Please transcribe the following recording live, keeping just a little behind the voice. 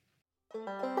Mother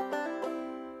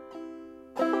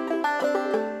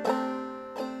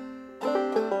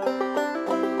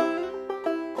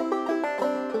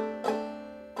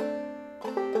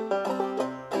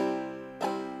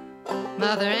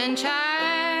and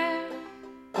child,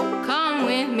 come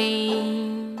with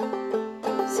me.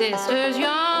 Sisters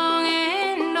young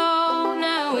and old,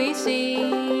 now we see.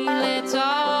 Let's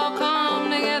all come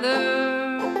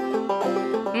together.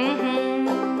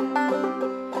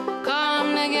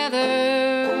 Come together.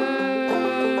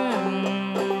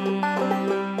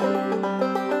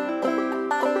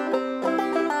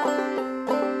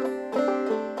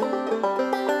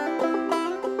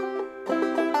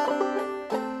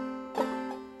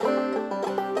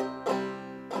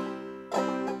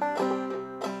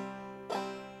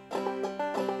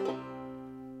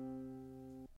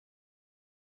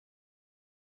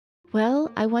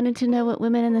 Well, I wanted to know what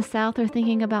women in the South are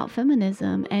thinking about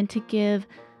feminism and to give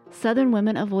Southern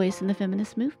women a voice in the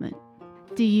feminist movement.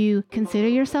 Do you consider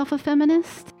yourself a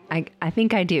feminist? I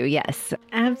think I do, yes.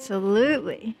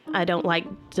 Absolutely. I don't like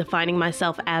defining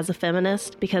myself as a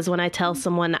feminist because when I tell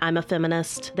someone I'm a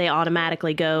feminist, they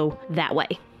automatically go that way.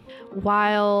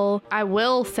 While I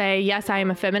will say, yes, I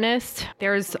am a feminist,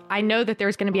 I know that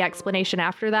there's going to be explanation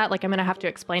after that. Like, I'm going to have to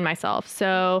explain myself.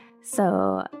 So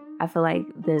I feel like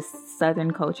this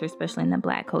Southern culture, especially in the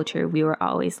Black culture, we were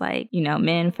always like,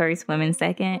 men first, women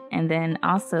second. And then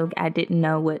also I didn't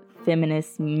know what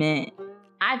feminist meant.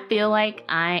 I feel like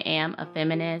I am a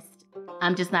feminist.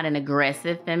 I'm just not an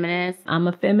aggressive feminist. I'm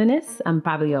a feminist. I'm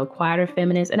probably a quieter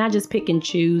feminist. And I just pick and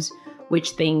choose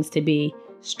which things to be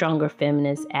stronger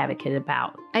feminist advocate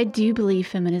about. I do believe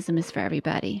feminism is for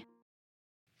everybody.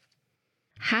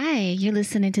 Hi, you're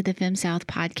listening to the Fem South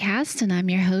podcast, and I'm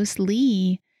your host,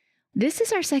 Lee. This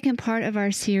is our second part of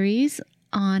our series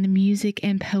on music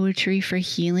and poetry for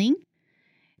healing.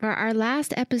 For our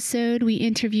last episode, we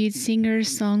interviewed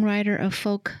singer-songwriter of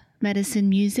folk medicine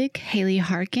music, Haley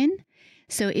Harkin.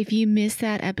 So if you missed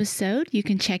that episode, you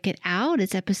can check it out.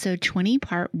 It's episode 20,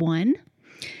 part 1.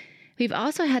 We've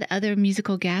also had other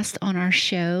musical guests on our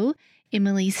show,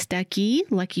 Emily Stuckey,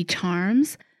 Lucky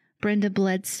Charms, Brenda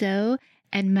Bledsoe,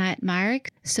 and Matt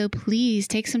Myrick. So please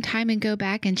take some time and go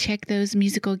back and check those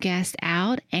musical guests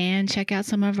out and check out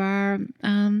some of our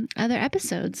other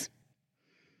episodes.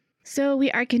 So we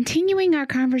are continuing our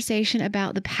conversation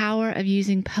about the power of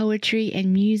using poetry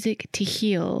and music to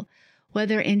heal.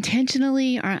 Whether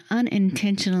intentionally or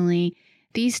unintentionally,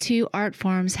 these two art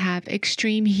forms have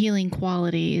extreme healing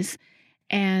qualities.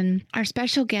 And our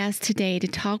special guest today to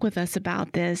talk with us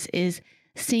about this is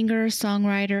singer,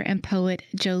 songwriter, and poet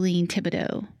Jolene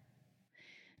Thibodeau.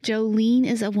 Jolene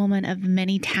is a woman of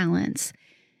many talents.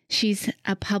 She's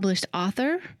a published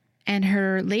author, and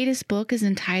her latest book is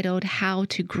entitled How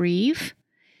to Grieve.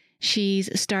 She's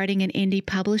starting an indie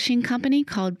publishing company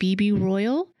called BB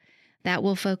Royal that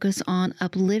will focus on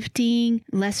uplifting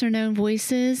lesser-known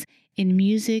voices in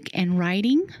music and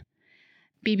writing.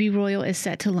 BB Royal is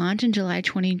set to launch in July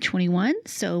 2021,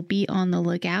 so be on the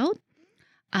lookout.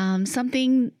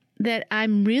 Something that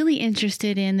I'm really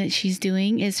interested in that she's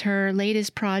doing is her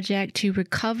latest project to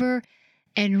recover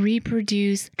and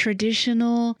reproduce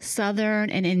traditional Southern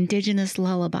and Indigenous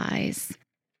lullabies.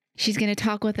 She's going to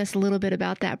talk with us a little bit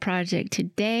about that project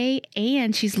today,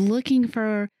 and she's looking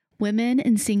for women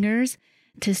and singers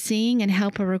to sing and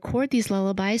help her record these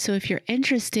lullabies. So if you're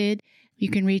interested, you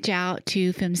can reach out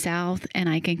to Fem South and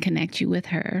I can connect you with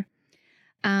her.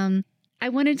 I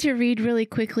wanted to read really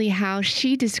quickly how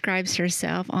she describes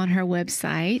herself on her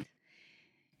website.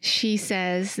 She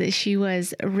says that she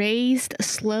was raised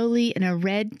slowly in a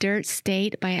red dirt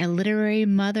state by a literary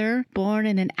mother born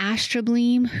in an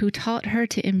astrobleem who taught her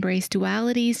to embrace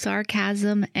duality,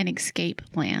 sarcasm, and escape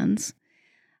plans.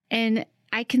 And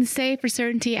I can say for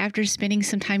certainty after spending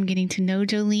some time getting to know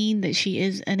Jolene that she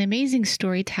is an amazing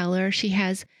storyteller. She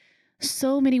has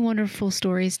so many wonderful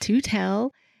stories to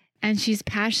tell. And she's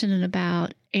passionate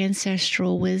about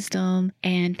ancestral wisdom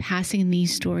and passing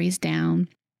these stories down.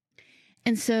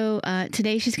 And so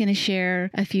today she's going to share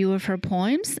a few of her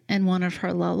poems and one of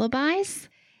her lullabies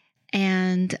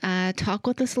and talk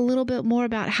with us a little bit more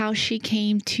about how she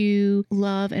came to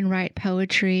love and write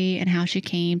poetry and how she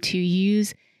came to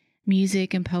use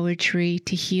music and poetry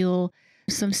to heal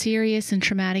some serious and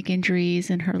traumatic injuries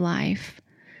in her life.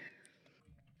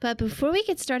 But before we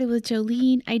get started with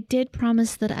Jolene, I did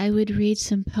promise that I would read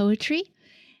some poetry.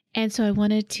 And so I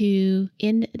wanted to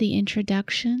end the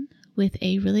introduction with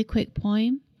a really quick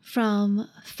poem from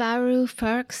Faru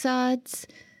Farrokhzad's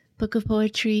book of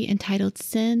poetry entitled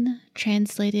Sin,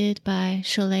 translated by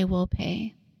Sholé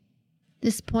Wope.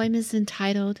 This poem is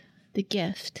entitled The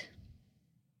Gift.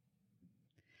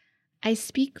 I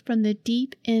speak from the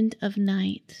deep end of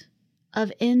night.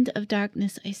 Of end of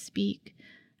darkness I speak.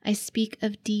 I speak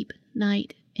of deep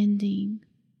night ending.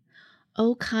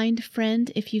 O kind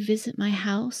friend, if you visit my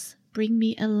house, bring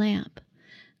me a lamp.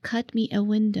 Cut me a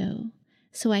window,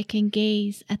 so I can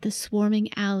gaze at the swarming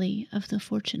alley of the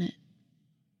fortunate.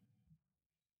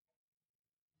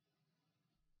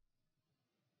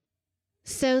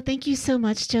 So thank you so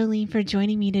much, Jolene, for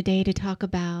joining me today to talk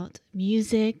about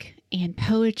music and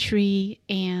poetry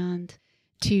and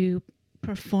to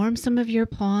perform some of your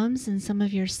poems and some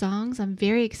of your songs. I'm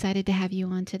very excited to have you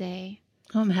on today.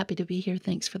 Oh, I'm happy to be here.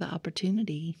 Thanks for the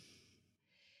opportunity.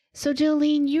 So,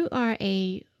 Jolene, you are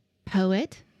a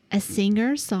poet, a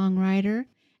singer, songwriter,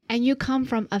 and you come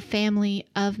from a family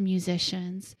of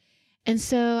musicians. And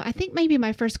so I think maybe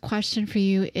my first question for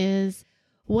you is,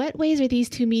 what ways are these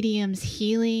two mediums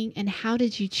healing, and how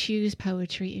did you choose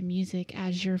poetry and music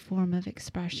as your form of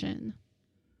expression?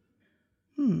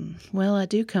 Well, I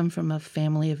do come from a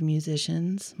family of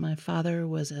musicians. My father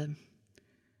was a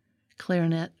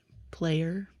clarinet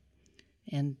player,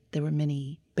 and there were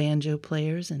many banjo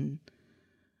players and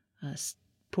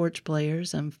porch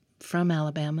players. I'm from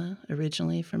Alabama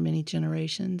originally for many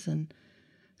generations, and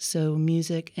so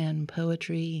music and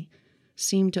poetry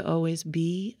seemed to always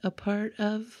be a part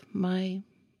of my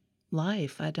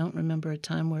life. I don't remember a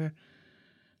time where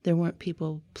there weren't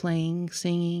people playing,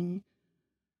 singing,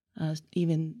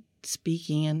 even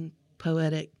speaking in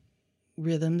poetic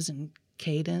rhythms and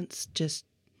cadence, just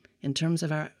in terms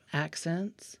of our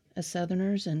accents as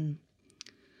Southerners. And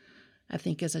I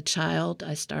think as a child,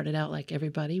 I started out like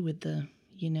everybody with the,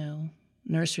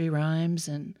 nursery rhymes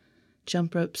and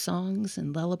jump rope songs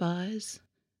and lullabies.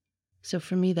 So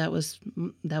for me, that was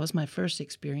my first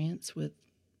experience with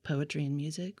poetry and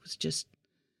music. It was just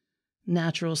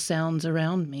natural sounds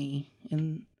around me.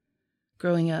 And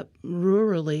growing up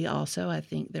rurally also, I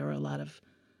think there were a lot of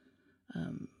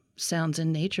sounds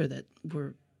in nature that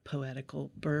were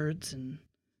poetical. Birds and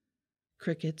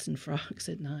crickets and frogs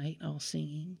at night all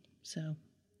singing. So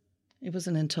it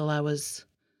wasn't until I was,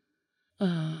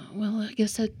 I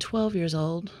guess at 12 years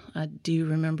old, I do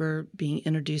remember being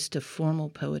introduced to formal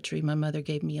poetry. My mother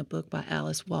gave me a book by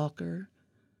Alice Walker,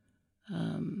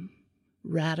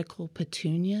 Radical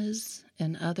Petunias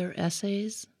and other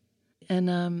essays. And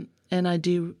I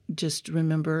do just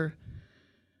remember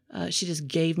she just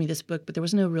gave me this book, but there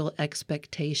was no real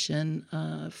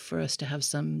expectation for us to have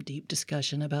some deep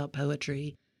discussion about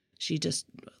poetry. She just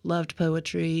loved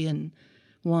poetry and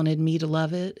wanted me to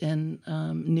love it, and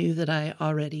knew that I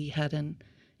already had an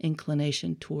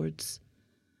inclination towards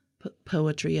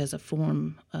poetry as a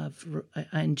form of,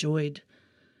 I enjoyed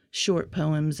short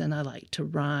poems and I liked to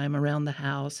rhyme around the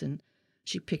house, and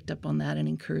she picked up on that and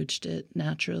encouraged it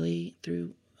naturally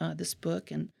through this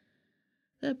book. And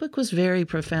that book was very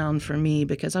profound for me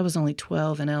because I was only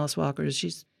 12, and Alice Walker,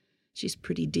 she's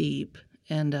pretty deep.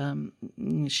 And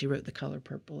she wrote The Color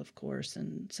Purple, of course,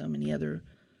 and so many other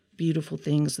beautiful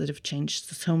things that have changed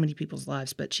so many people's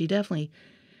lives. But she definitely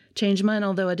changed mine,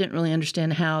 although I didn't really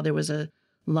understand how. There was a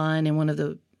line in one of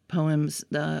the poems,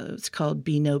 it's called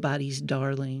Be Nobody's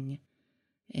Darling.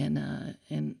 And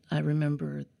I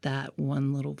remember that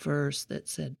one little verse that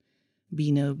said,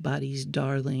 be nobody's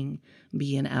darling,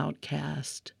 be an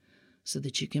outcast, so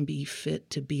that you can be fit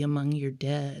to be among your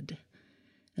dead.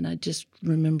 And I just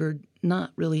remembered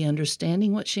not really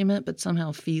understanding what she meant, but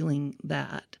somehow feeling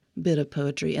that bit of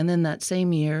poetry. And then that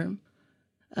same year,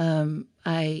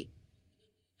 I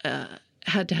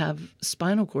had to have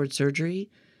spinal cord surgery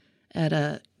at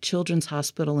a children's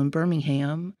hospital in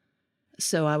Birmingham.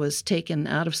 So I was taken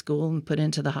out of school and put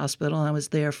into the hospital. I was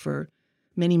there for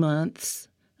many months.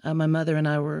 My mother and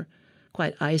I were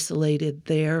quite isolated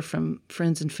there from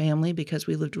friends and family because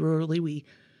we lived rurally. We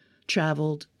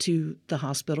traveled to the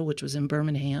hospital, which was in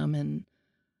Birmingham, and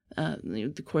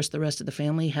of course the rest of the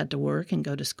family had to work and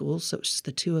go to school, so it was just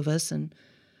the two of us. And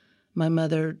my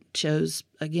mother chose,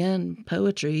 again,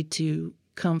 poetry to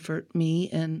comfort me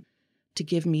and to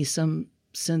give me some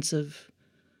sense of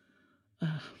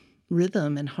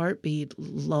rhythm and heartbeat,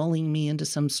 lulling me into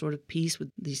some sort of peace with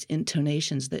these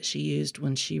intonations that she used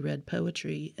when she read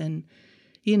poetry. And,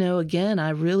 again, I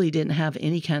really didn't have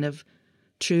any kind of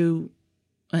true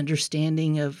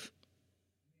understanding of,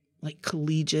 like,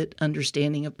 collegiate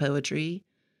understanding of poetry.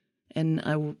 And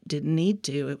I didn't need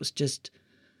to. It was just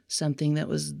something that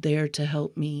was there to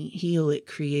help me heal. It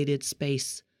created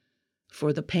space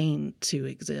for the pain to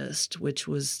exist, which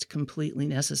was completely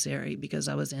necessary because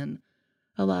I was in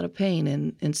a lot of pain.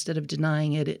 And instead of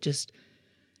denying it,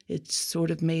 it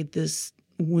sort of made this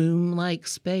womb-like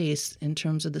space in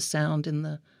terms of the sound in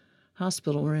the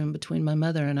hospital room between my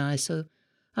mother and I. So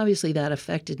obviously that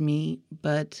affected me,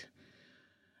 but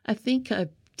I think I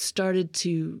started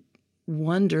to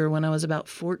wonder when I was about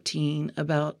 14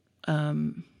 about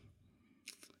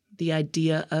the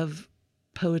idea of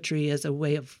poetry as a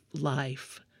way of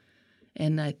life.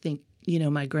 And I think,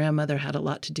 my grandmother had a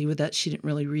lot to do with that. She didn't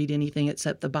really read anything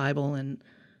except the Bible and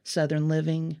Southern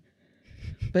living.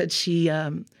 But she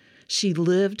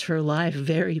lived her life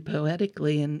very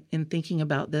poetically. And in thinking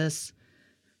about this,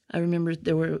 I remember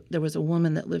there was a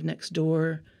woman that lived next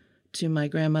door to my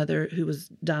grandmother who was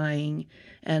dying,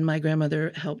 and my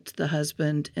grandmother helped the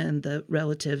husband and the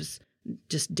relatives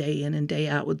just day in and day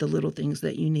out with the little things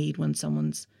that you need when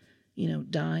someone's,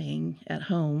 dying at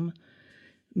home,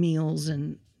 meals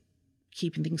and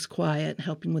keeping things quiet,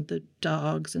 helping with the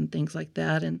dogs and things like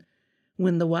that. And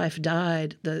when the wife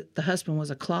died, the husband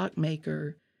was a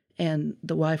clockmaker, and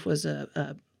the wife was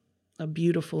a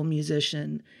beautiful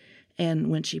musician.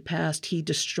 And when she passed, he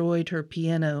destroyed her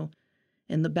piano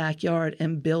in the backyard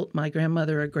and built my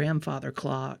grandmother a grandfather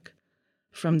clock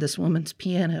from this woman's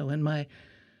piano. And my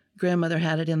grandmother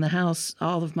had it in the house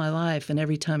all of my life. And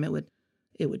every time it would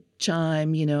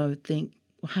chime, I would think,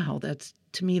 wow,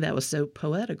 to me, that was so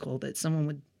poetical that someone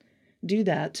would do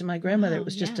that to my grandmother. It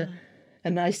was just a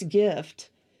nice gift,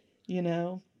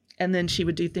 And then she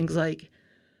would do things like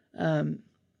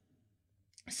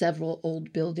several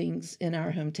old buildings in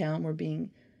our hometown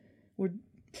were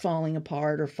falling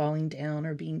apart or falling down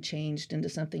or being changed into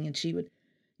something. And she would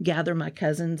gather my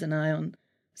cousins and I on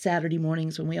Saturday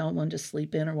mornings when we all wanted to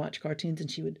sleep in or watch cartoons,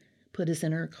 and she would put us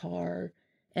in her car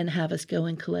and have us go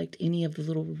and collect any of the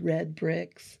little red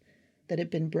bricks that had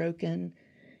been broken,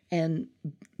 and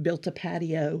built a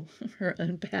patio, her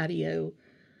own patio,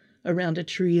 around a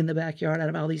tree in the backyard out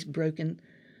of all these broken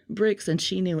bricks. And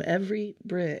she knew every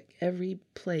brick, every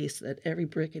place that every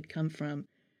brick had come from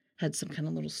had some kind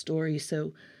of little story.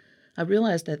 So I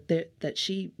realized that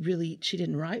she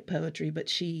didn't write poetry, but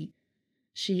she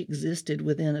existed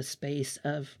within a space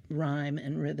of rhyme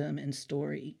and rhythm and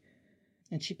story.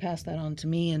 And she passed that on to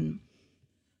me, and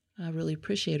I really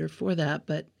appreciate her for that.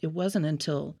 But it wasn't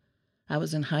until I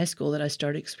was in high school that I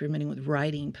started experimenting with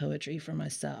writing poetry for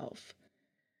myself.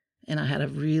 And I had a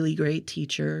really great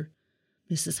teacher,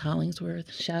 Mrs.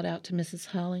 Hollingsworth. Shout out to Mrs.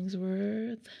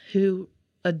 Hollingsworth, who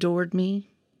adored me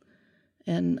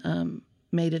and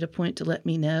made it a point to let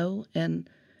me know. And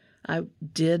I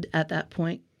did at that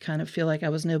point kind of feel like I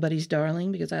was nobody's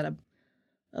darling because I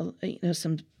had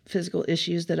some physical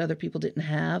issues that other people didn't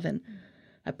have. And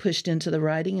I pushed into the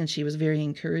writing, and she was very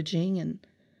encouraging. And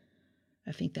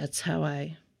I think that's how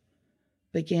I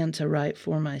began to write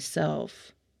for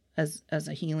myself as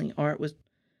a healing art. Was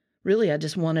really, I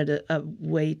just wanted a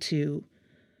way to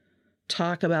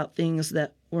talk about things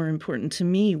that were important to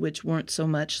me, which weren't so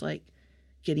much like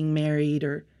getting married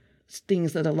or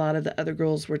things that a lot of the other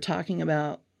girls were talking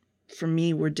about. For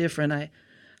me, were different. I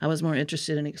was more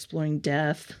interested in exploring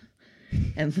death.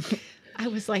 And I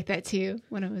was like that too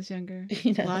when I was younger.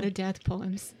 A lot of death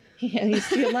poems. Yeah, you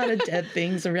see a lot of dead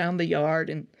things around the yard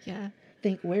and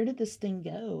think, where did this thing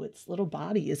go? Its little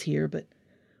body is here, but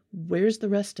where's the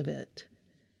rest of it?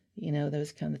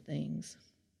 Those kind of things.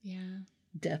 Yeah.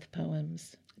 Death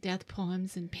poems. Death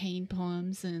poems and pain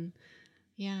poems and,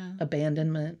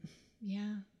 abandonment.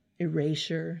 Yeah.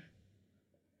 Erasure.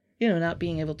 Not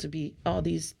being able to be all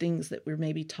these things that we're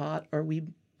maybe taught or we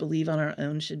believe on our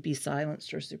own should be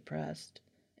silenced or suppressed.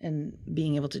 And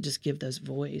being able to just give those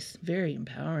voice, very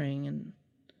empowering and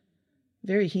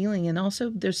very healing. And also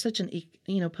there's such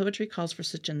poetry calls for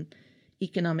such an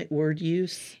economic word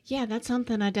use. Yeah, that's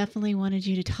something I definitely wanted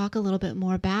you to talk a little bit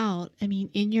more about. I mean,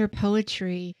 in your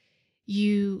poetry,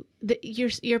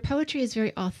 your poetry is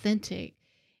very authentic.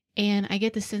 And I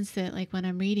get the sense that like when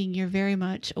I'm reading, you're very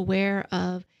much aware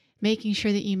of making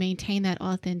sure that you maintain that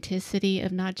authenticity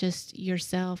of not just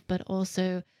yourself, but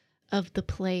also of the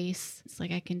place. It's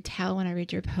like I can tell when I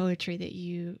read your poetry that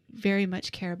you very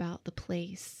much care about the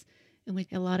place in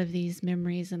which a lot of these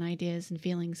memories and ideas and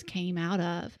feelings came out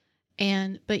of.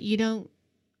 But you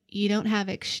don't have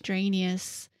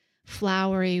extraneous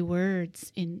flowery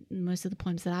words in most of the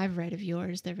poems that I've read of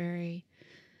yours. They're very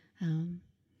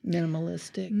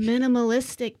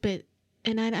minimalistic, but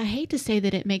I hate to say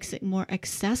that it makes it more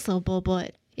accessible,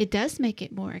 but it does make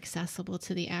it more accessible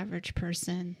to the average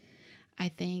person, I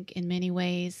think, in many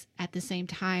ways, at the same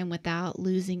time, without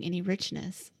losing any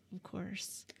richness, of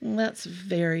course. Well, that's a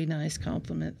very nice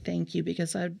compliment. Thank you,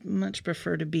 because I'd much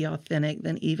prefer to be authentic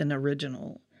than even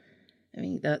original. I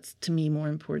mean, that's, to me, more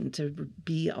important, to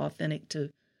be authentic to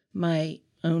my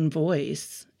own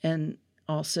voice and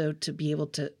also to be able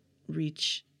to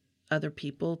reach other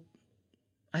people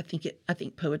I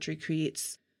think poetry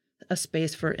creates a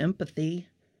space for empathy.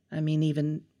 I mean,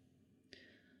 even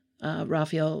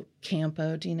Rafael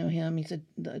Campo, do you know him?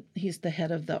 He's the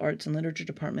head of the Arts and Literature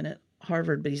Department at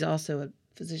Harvard, but he's also a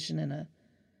physician and a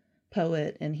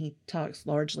poet, and he talks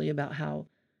largely about how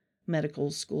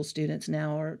medical school students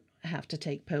now have to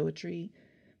take poetry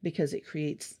because it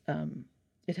creates,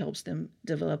 it helps them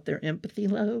develop their empathy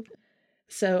lobe.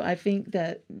 So I think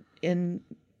that in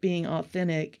being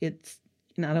authentic, it's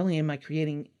not only am I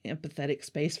creating empathetic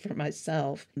space for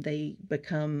myself, they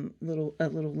become a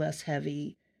little less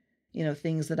heavy.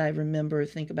 Things that I remember,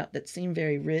 think about that seem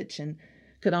very rich and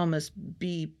could almost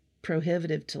be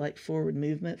prohibitive to like forward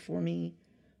movement for me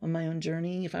on my own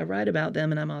journey. If I write about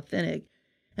them and I'm authentic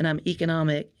and I'm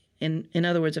economic, in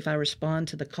other words, if I respond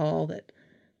to the call that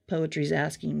poetry is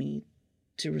asking me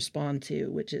to respond to,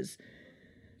 which is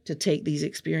to take these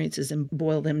experiences and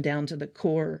boil them down to the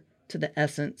core, to the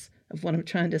essence of what I'm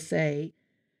trying to say,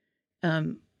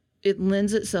 it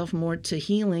lends itself more to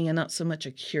healing and not so much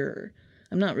a cure.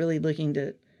 I'm not really looking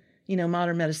to,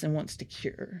 modern medicine wants to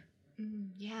cure.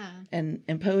 Yeah. And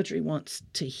poetry wants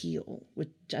to heal, which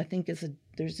I think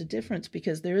there's a difference,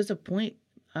 because there is a point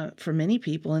for many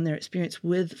people in their experience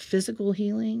with physical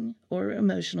healing or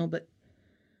emotional, but,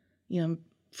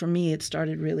 for me, it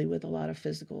started really with a lot of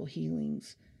physical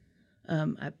healings.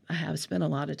 I have spent a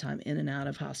lot of time in and out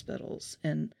of hospitals,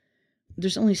 and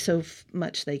there's only so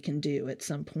much they can do at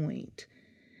some point,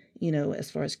 as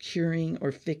far as curing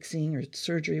or fixing or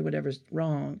surgery, whatever's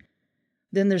wrong.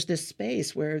 Then there's this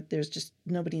space where there's just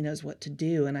nobody knows what to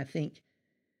do. And I think,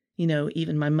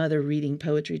 even my mother reading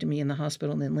poetry to me in the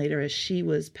hospital, and then later as she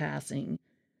was passing,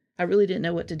 I really didn't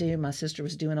know what to do. My sister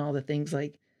was doing all the things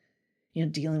like,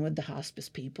 dealing with the hospice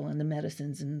people and the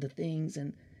medicines and the things.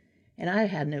 And I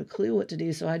had no clue what to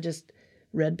do. So I just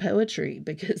read poetry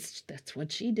because that's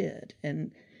what she did.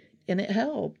 And it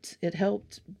helped. It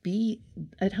helped me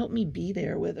be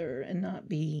there with her and not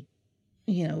be,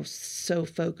 so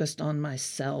focused on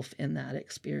myself in that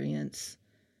experience.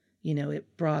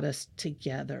 It brought us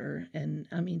together. And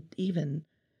I mean, even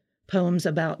poems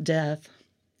about death,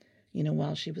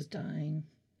 while she was dying.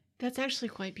 That's actually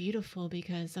quite beautiful,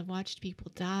 because I've watched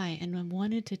people die and I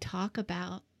wanted to talk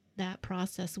about that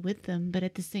process with them, but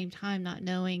at the same time, not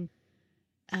knowing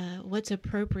what's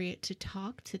appropriate to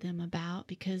talk to them about,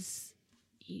 because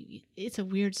it's a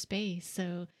weird space.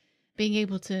 So being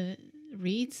able to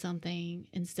read something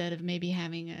instead of maybe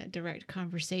having a direct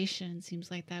conversation seems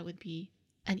like that would be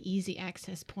an easy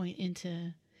access point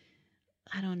into,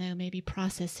 I don't know, maybe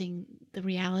processing the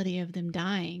reality of them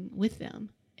dying with them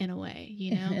in a way,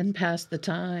 And pass the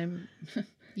time.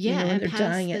 Yeah, when and they're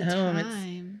dying at home,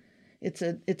 time. it's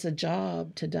a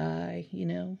job to die.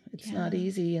 It's Yeah. not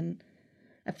easy. And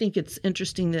I think it's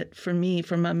interesting that for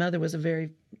my mother was a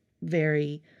very,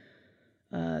 very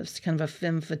kind of a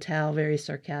femme fatale, very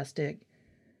sarcastic,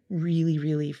 really,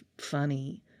 really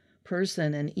funny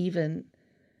person. And even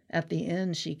at the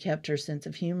end, she kept her sense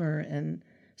of humor. And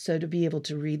so to be able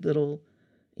to read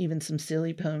even some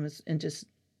silly poems and just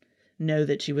know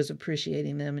that she was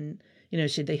appreciating them. And,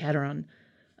 they had her on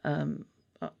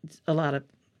a lot of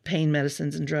pain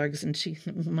medicines and drugs. And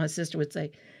my sister would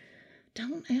say,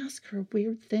 don't ask her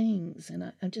weird things.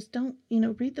 And I just don't,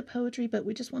 read the poetry, but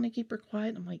we just want to keep her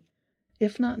quiet. I'm like,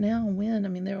 if not now, when? I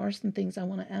mean, there are some things I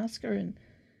want to ask her. And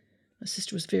my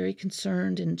sister was very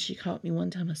concerned, and she caught me one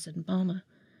time. I said, Mama,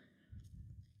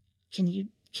 can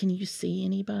you see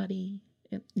anybody?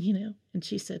 And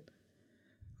she said,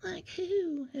 like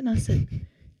who? And I said,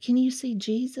 can you see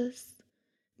Jesus?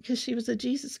 Because she was a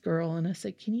Jesus girl. And I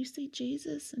said, can you see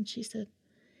Jesus? And she said,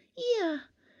 yeah.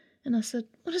 And I said,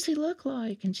 what does he look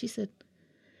like? And she said,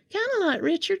 kind of like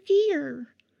Richard Gere.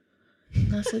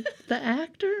 And I said, the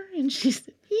actor? And she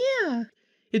said, yeah.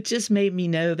 It just made me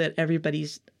know that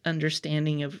everybody's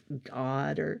understanding of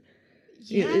God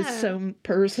is so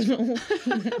personal.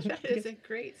 That is a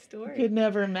great story. Could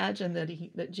never imagine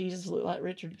that Jesus looked like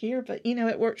Richard Gere, but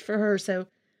it worked for her. So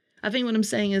I think what I'm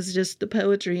saying is just the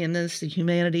poetry and the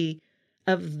humanity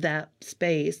of that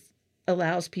space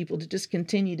allows people to just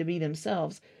continue to be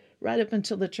themselves right up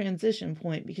until the transition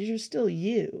point, because you're still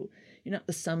you. You're not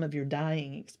the sum of your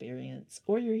dying experience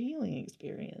or your healing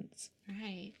experience.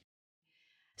 Right.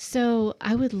 So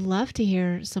I would love to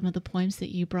hear some of the poems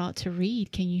that you brought to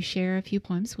read. Can you share a few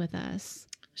poems with us?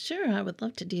 Sure, I would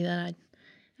love to do that.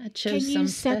 I chose some. Can you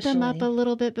set them up a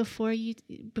little bit before you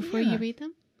read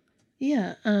them?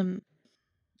 Yeah.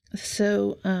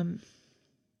 So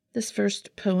this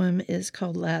first poem is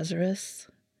called Lazarus.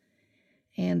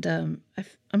 And I'm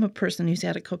a person who's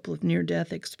had a couple of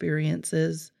near-death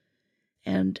experiences.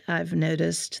 And I've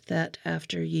noticed that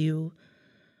after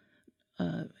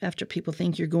people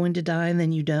think you're going to die and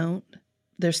then you don't,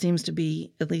 there seems to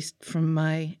be, at least from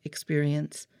my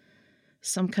experience,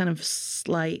 some kind of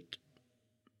slight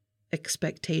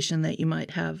expectation that you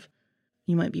might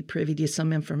be privy to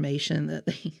some information that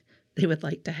they would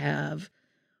like to have,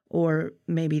 or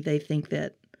maybe they think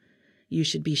that you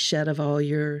should be shed of all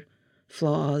your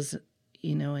flaws,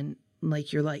 and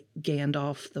like you're like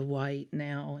Gandalf the White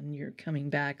now, and you're coming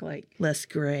back like less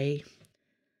gray.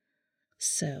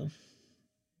 So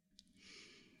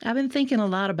I've been thinking a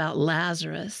lot about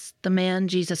Lazarus, the man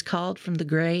Jesus called from the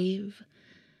grave.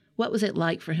 What was it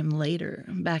like for him later,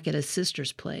 back at his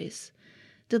sister's place?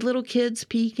 Did little kids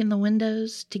peek in the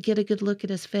windows to get a good look at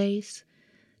his face?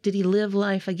 Did he live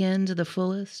life again to the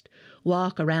fullest,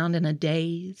 walk around in a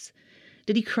daze?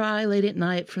 Did he cry late at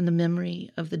night from the memory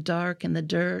of the dark and the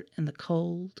dirt and the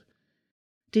cold?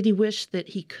 Did he wish that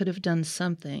he could have done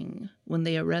something when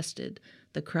they arrested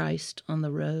the Christ on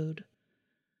the road?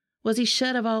 Was he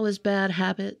shed of all his bad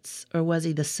habits, or was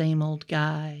he the same old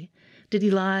guy? Did he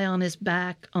lie on his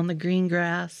back on the green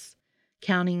grass,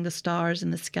 counting the stars in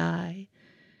the sky?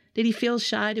 Did he feel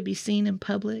shy to be seen in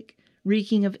public,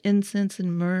 reeking of incense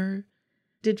and myrrh?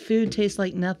 Did food taste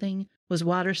like nothing? Was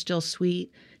water still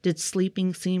sweet? Did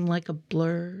sleeping seem like a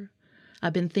blur?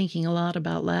 I've been thinking a lot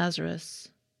about Lazarus.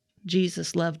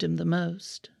 Jesus loved him the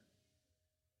most.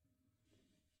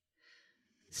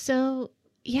 So,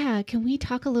 yeah, can we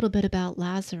talk a little bit about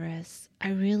Lazarus? I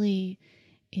really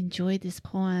enjoyed this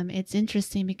poem. It's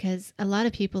interesting because a lot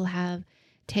of people have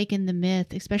taken the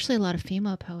myth, especially a lot of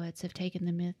female poets have taken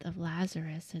the myth of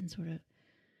Lazarus and sort of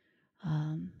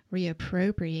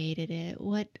reappropriated it.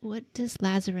 What does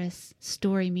Lazarus'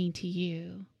 story mean to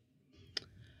you?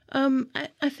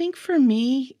 I think for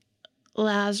me,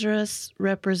 Lazarus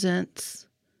represents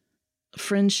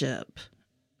friendship,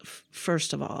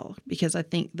 first of all, because I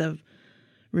think the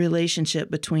relationship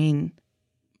between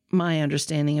my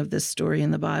understanding of this story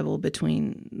in the Bible,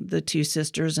 between the two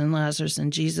sisters and Lazarus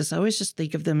and Jesus, I always just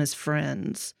think of them as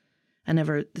friends.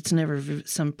 It's never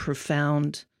some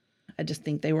profound, I just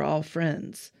think they were all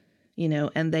friends,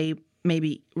 and they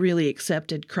maybe really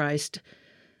accepted Christ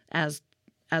as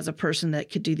a person that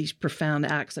could do these profound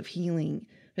acts of healing.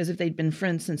 As if they'd been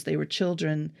friends since they were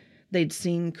children, they'd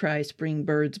seen Christ bring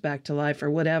birds back to life or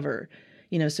whatever,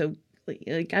 so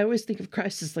like I always think of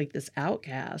Christ as like this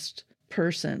outcast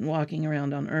person walking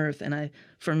around on earth. And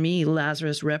for me,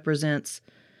 Lazarus represents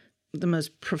the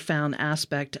most profound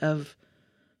aspect of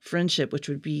friendship, which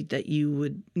would be that you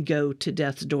would go to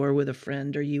death's door with a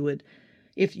friend, or you would,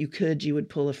 if you could, you would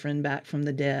pull a friend back from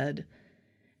the dead.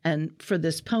 And for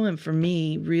this poem, for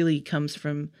me, really comes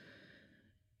from,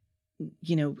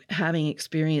 having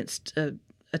experienced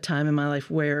a time in my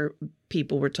life where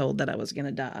people were told that I was going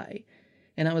to die.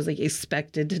 And I was like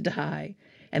expected to die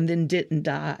and then didn't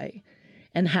die.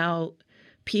 And how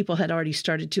people had already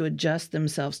started to adjust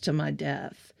themselves to my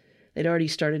death. They'd already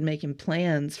started making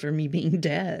plans for me being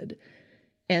dead.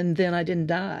 And then I didn't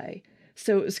die.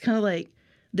 So it was kind of like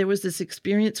there was this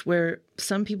experience where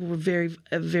some people were very,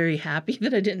 very happy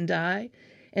that I didn't die.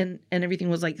 And everything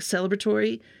was like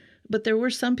celebratory. But there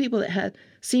were some people that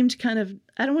seemed kind of,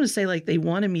 I don't want to say like they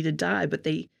wanted me to die, but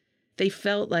they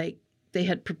felt like they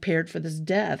had prepared for this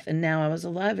death. And now I was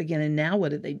alive again. And now what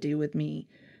did they do with me?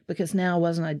 Because now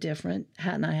wasn't I different?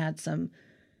 Hadn't I had some,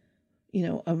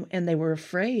 and they were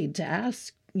afraid to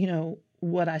ask,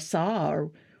 what I saw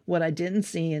or what I didn't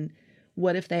see. And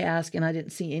what if they ask and I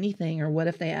didn't see anything? Or what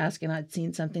if they ask and I'd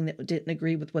seen something that didn't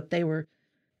agree with what they were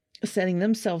setting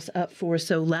themselves up for?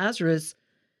 So Lazarus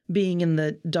being in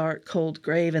the dark, cold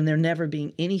grave and there never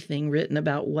being anything written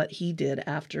about what he did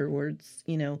afterwards,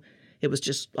 it was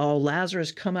just all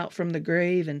Lazarus come out from the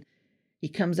grave, and he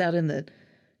comes out in the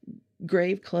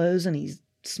grave clothes and he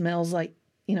smells like,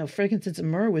 frankincense and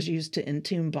myrrh was used to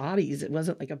entomb bodies. It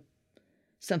wasn't like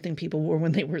something people wore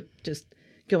when they were just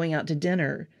going out to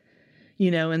dinner,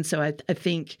 and so I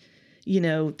think,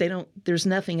 there's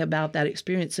nothing about that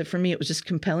experience. So for me, it was just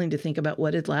compelling to think about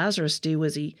what did Lazarus do?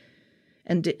 Was he,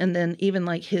 and then even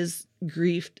like his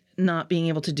grief, not being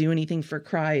able to do anything for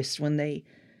Christ when they,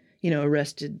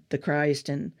 arrested the Christ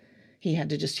and he had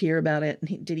to just hear about it.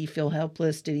 And did he feel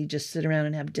helpless? Did he just sit around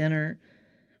and have dinner?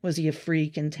 Was he a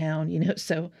freak in town?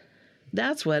 So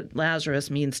that's what Lazarus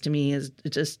means to me, is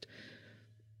just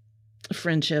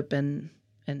friendship and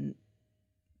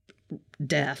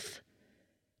death,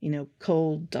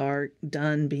 cold, dark,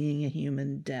 done being a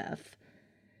human, death,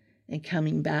 and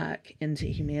coming back into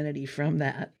humanity from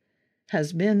that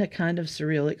has been a kind of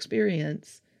surreal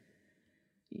experience.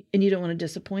 and you don't want to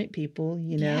disappoint people,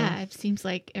 you know? Yeah, it seems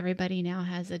like everybody now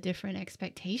has a different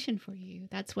expectation for you.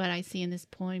 That's what I see in this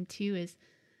poem too,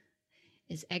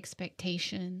 is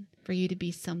expectation for you to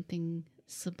be something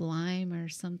sublime or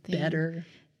something Better.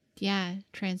 Yeah,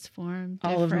 transformed.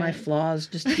 All of my flaws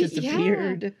just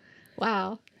disappeared. Yeah.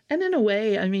 Wow. And in a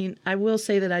way, I mean, I will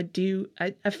say that I do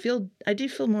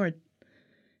feel more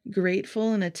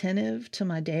grateful and attentive to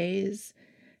my days,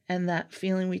 and that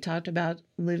feeling we talked about,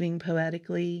 living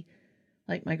poetically.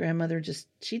 Like my grandmother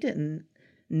she didn't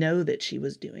know that she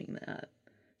was doing that.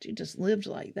 She just lived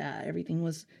like that. Everything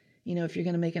was, you know, if you're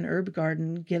going to make an herb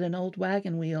garden, get an old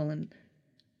wagon wheel and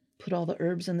put all the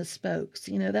herbs in the spokes.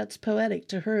 You know, that's poetic.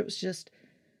 To her, it was just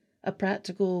a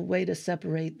practical way to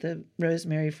separate the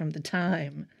rosemary from the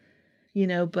thyme, you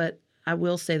know. But I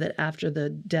will say that after the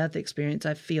death experience,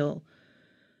 I feel,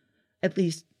 at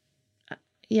least,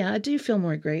 yeah, I do feel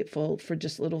more grateful for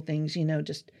just little things, you know,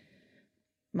 just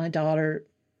my daughter,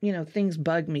 you know, things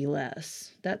bug me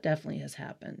less. That definitely has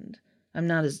happened. I'm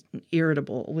not as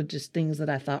irritable with just things that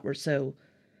I thought were so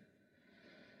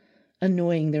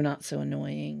annoying. They're not so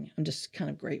annoying. I'm just kind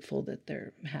of grateful that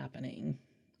they're happening.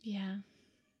 Yeah.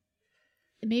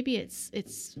 Maybe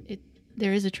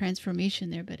there is a transformation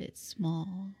there, but it's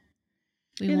small.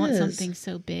 We want something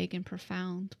so big and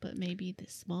profound, but maybe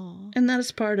this small. And that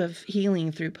is part of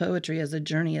healing through poetry as a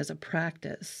journey, as a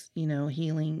practice, you know,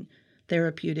 healing,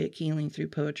 therapeutic healing through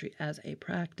poetry as a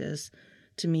practice,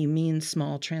 to me means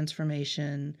small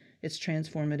transformation. It's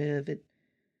transformative. It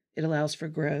allows for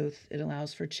growth. It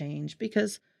allows for change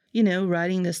because, you know,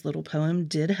 writing this little poem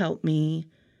did help me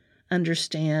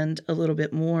understand a little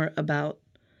bit more about,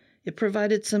 it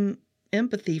provided some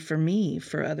empathy for me,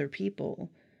 for other people,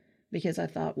 because I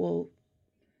thought, well,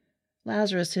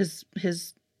 Lazarus,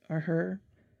 his or her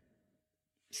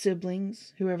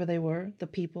siblings, whoever they were, the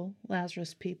people,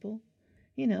 Lazarus people,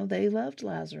 you know, they loved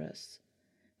Lazarus,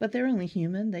 but they're only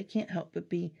human. They can't help but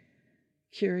be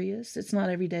curious. It's not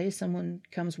every day someone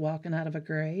comes walking out of a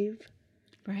grave.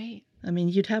 Right. I mean,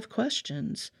 you'd have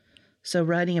questions. So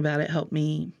writing about it helped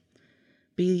me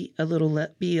be a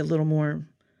little more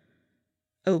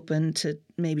open to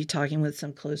maybe talking with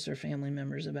some closer family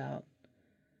members about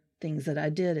things that I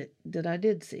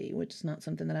did see, which is not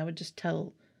something that I would just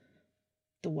tell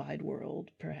the wide world,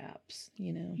 perhaps,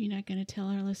 you know. You're not going to tell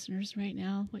our listeners right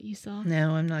now what you saw?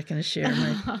 No, I'm not going to share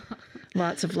my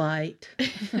lots of light,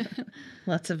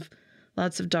 lots of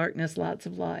darkness, lots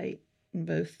of light,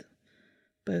 both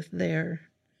there.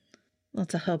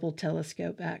 Lots of Hubble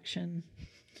telescope action.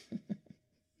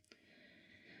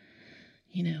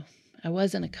 You know, I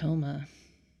was in a coma.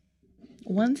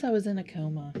 Once I was in a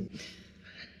coma,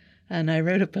 and I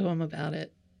wrote a poem about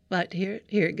it. But here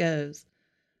it goes.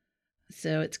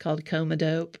 So it's called Coma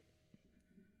Dope.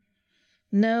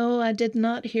 No, I did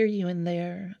not hear you in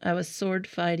there. I was sword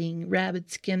fighting rabid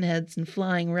skinheads and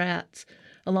flying rats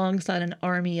alongside an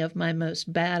army of my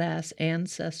most badass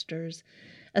ancestors.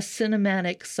 A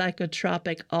cinematic,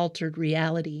 psychotropic, altered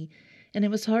reality, and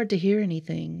it was hard to hear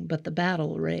anything but the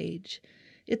battle rage.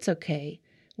 It's okay.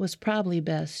 It was probably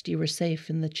best you were safe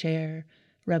in the chair,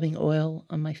 rubbing oil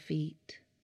on my feet.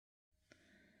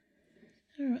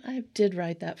 I did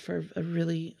write that for a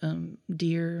really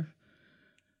dear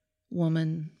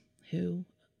woman who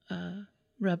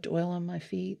rubbed oil on my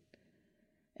feet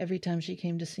every time she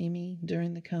came to see me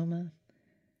during the coma.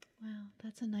 Wow,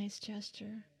 that's a nice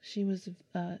gesture. She was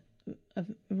a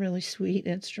really sweet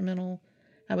instrumental.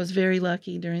 I was very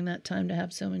lucky during that time to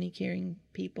have so many caring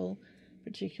people,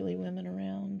 particularly women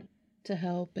around, to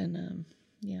help. And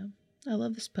yeah, I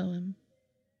love this poem.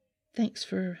 Thanks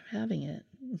for having it.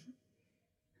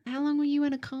 How long were you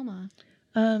in a coma?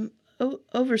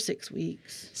 Over 6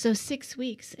 weeks. So 6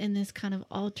 weeks in this kind of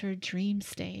altered dream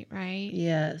state, right?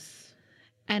 Yes.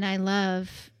 And I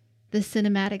love the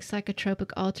cinematic,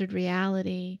 psychotropic, altered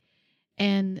reality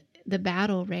and the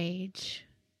battle rage.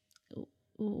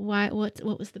 What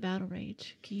was the battle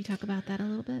rage? Can you talk about that a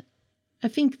little bit? I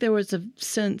think there was a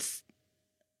sense,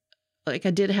 like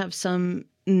I did have some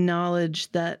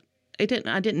knowledge that I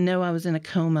didn't know I was in a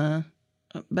coma,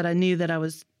 but I knew that I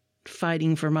was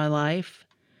fighting for my life,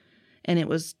 and it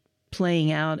was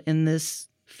playing out in this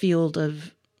field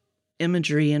of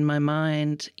imagery in my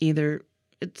mind. Either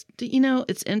it's, you know,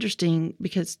 it's interesting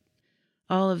because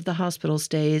all of the hospital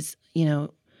stays, you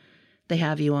know, they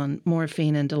have you on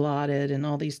morphine and Dilaudid and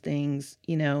all these things,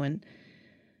 you know, and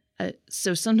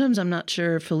so sometimes I'm not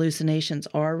sure if hallucinations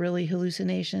are really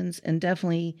hallucinations, and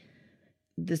definitely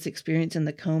this experience in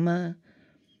the coma,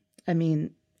 I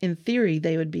mean, in theory,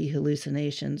 they would be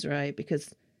hallucinations, right?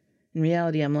 Because in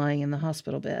reality, I'm lying in the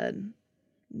hospital bed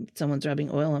someone's rubbing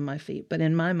oil on my feet. But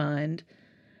in my mind,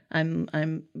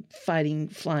 I'm fighting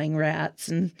flying rats,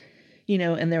 and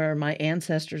and there are my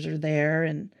ancestors are there,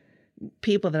 and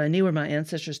people that I knew were my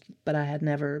ancestors, but I had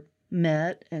never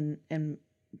met and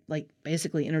like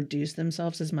basically introduced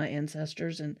themselves as my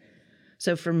ancestors. And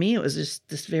so for me, it was just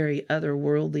this very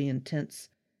otherworldly, intense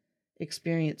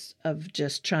experience of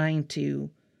just trying to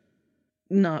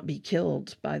not be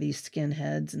killed by these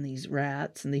skinheads and these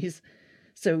rats and these.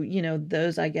 So,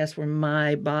 those, I guess, were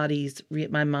my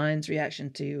mind's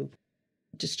reaction to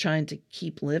just trying to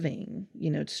keep living,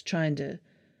 just trying to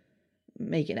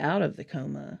make it out of the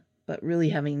coma, but really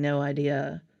having no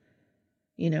idea,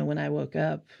 when I woke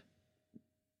up,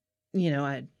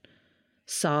 I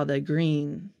saw the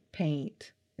green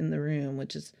paint in the room,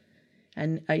 which is,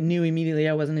 and I knew immediately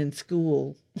I wasn't in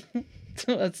school.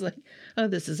 So it's like, oh,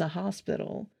 this is a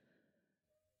hospital.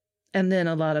 And then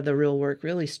a lot of the real work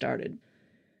really started.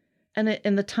 And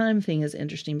the time thing is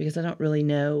interesting because I don't really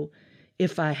know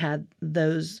if I had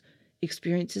those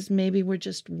experiences maybe were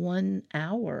just 1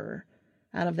 hour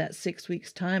out of that 6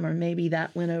 weeks time, or maybe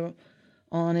that went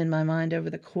on in my mind over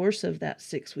the course of that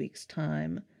 6 weeks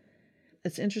time.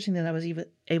 It's interesting that I was even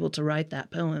able to write that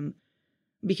poem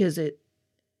because it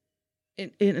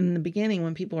in the beginning,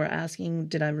 when people were asking,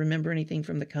 did I remember anything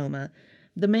from the coma?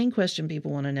 The main question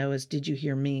people want to know is, did you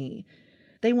hear me?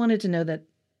 They wanted to know that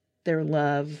their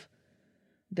love,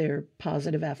 their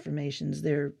positive affirmations,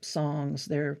 their songs,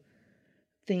 their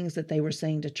things that they were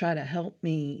saying to try to help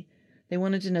me. They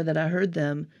wanted to know that I heard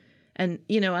them. And,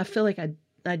 I feel like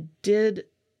I did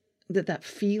that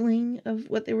feeling of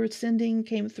what they were sending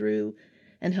came through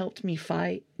and helped me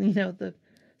fight, the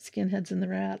skinheads and the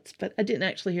rats, but I didn't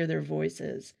actually hear their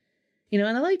voices. And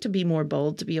I like to be more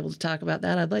bold to be able to talk about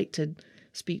that. I'd like to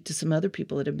speak to some other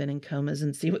people that have been in comas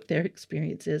and see what their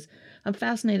experience is. I'm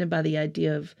fascinated by the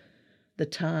idea of the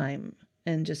time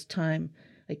and just time,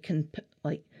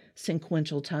 like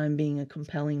sequential time being a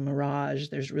compelling mirage.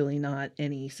 There's really not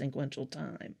any sequential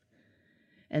time.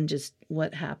 And just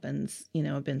what happens,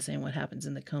 I've been saying what happens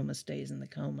in the coma stays in the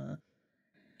coma.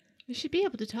 We should be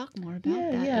able to talk more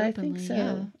about that. Yeah, openly. I think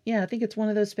so. Yeah, I think it's one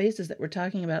of those spaces that we're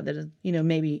talking about that is,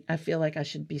 maybe I feel like I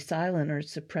should be silent or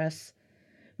suppress,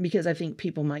 because I think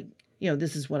people might,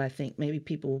 this is what I think. Maybe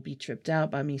people will be tripped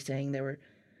out by me saying there were,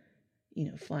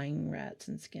 flying rats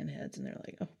and skinheads, and they're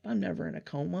like, oh, I'm never in a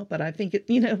coma. But I think,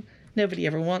 nobody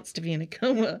ever wants to be in a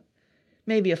coma.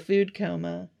 Maybe a food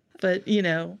coma. But,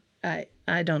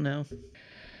 I don't know.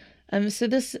 So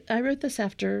I wrote this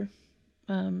after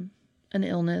an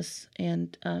illness,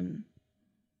 and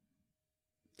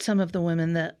some of the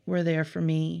women that were there for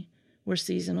me were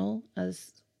seasonal,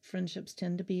 as friendships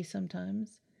tend to be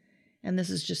sometimes. And this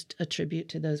is just a tribute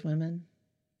to those women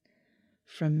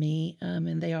from me.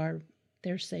 And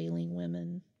they're sailing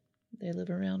women. They live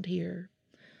around here.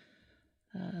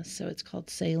 So it's called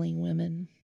Sailing Women.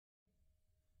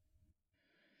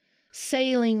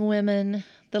 Sailing women,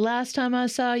 the last time I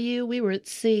saw you, we were at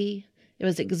sea. It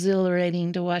was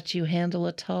exhilarating to watch you handle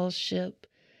a tall ship.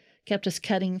 Kept us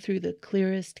cutting through the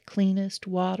clearest, cleanest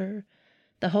water,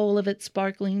 the whole of it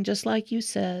sparkling, just like you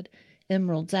said,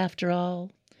 emeralds after all.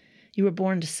 You were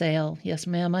born to sail. Yes,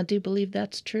 ma'am, I do believe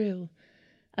that's true.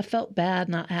 I felt bad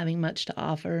not having much to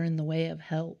offer in the way of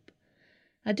help.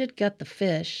 I did gut the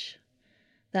fish.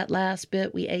 That last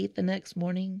bit we ate the next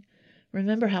morning.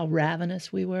 Remember how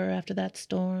ravenous we were after that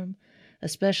storm?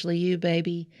 Especially you,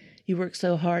 baby. You worked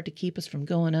so hard to keep us from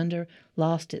going under,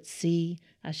 lost at sea.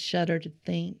 I shudder to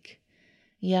think.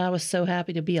 Yeah, I was so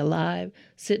happy to be alive,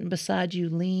 sitting beside you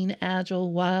lean,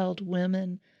 agile, wild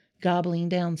women, gobbling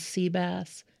down sea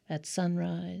bass at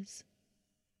sunrise.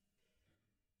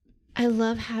 I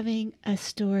love having a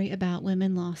story about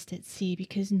women lost at sea,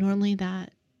 because normally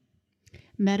that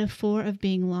metaphor of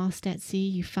being lost at sea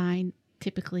you find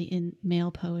typically in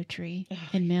male poetry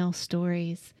and male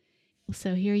stories.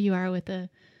 So here you are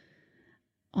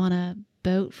on a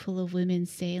boat full of women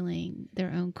sailing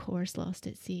their own course, lost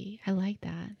at sea. I like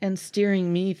that. And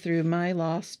steering me through my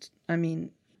and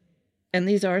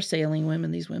these are sailing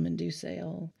women. These women do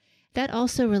sail. That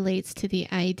also relates to the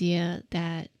idea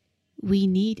that we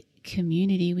need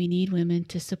community. We need women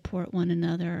to support one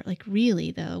another. Like,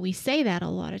 really, though, we say that a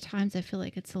lot of times. I feel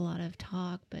like it's a lot of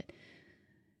talk, but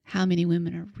how many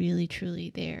women are really,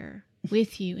 truly there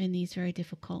with you in these very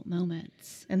difficult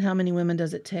moments? And how many women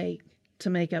does it take to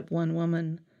make up one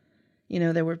woman?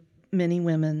 There were many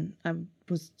women. I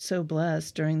was so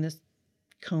blessed during this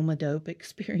coma dope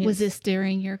experience. Was this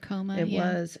during your coma? It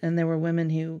was. And there were women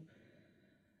who,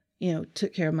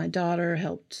 took care of my daughter,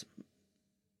 helped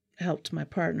my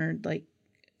partner.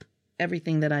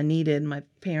 everything that I needed. My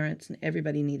parents and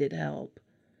everybody needed help,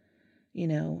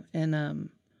 and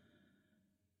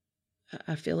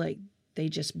I feel like they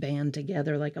just band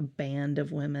together like a band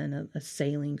of women, a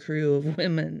sailing crew of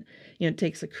women. It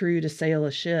takes a crew to sail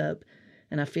a ship.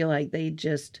 And I feel like they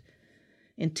just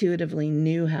intuitively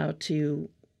knew how to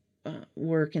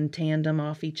work in tandem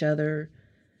off each other.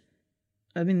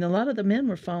 I mean, a lot of the men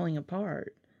were falling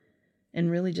apart and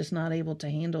really just not able to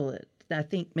handle it. I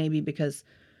think maybe because,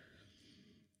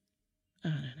 I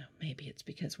don't know, maybe it's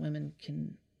because women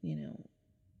can,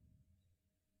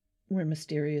 we're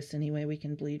mysterious anyway. We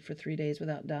can bleed for 3 days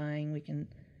without dying. We can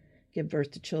give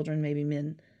birth to children. Maybe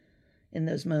men in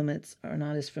those moments are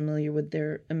not as familiar with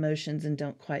their emotions and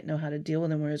don't quite know how to deal with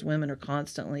them, whereas women are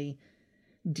constantly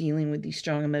dealing with these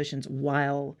strong emotions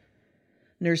while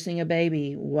nursing a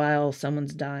baby, while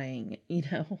someone's dying.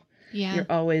 Yeah. You're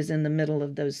always in the middle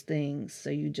of those things. So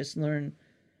you just learn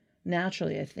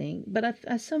naturally, I think. But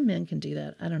some men can do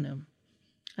that. I don't know.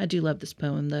 I do love this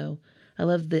poem, though. I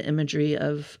love the imagery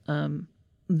of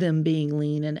them being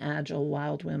lean and agile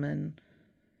wild women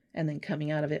and then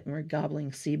coming out of it and we're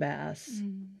gobbling sea bass.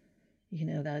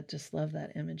 I just love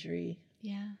that imagery.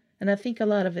 Yeah. And I think a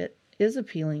lot of it is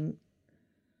appealing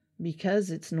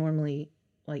because it's normally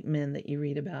like men that you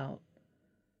read about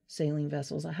sailing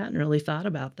vessels. I hadn't really thought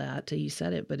about that till you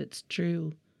said it, but it's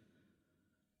true.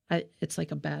 It's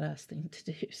like a badass thing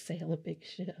to do, sail a big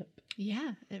ship.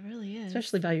 Yeah, it really is.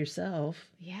 Especially by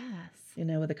yourself. Yes.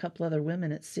 With a couple other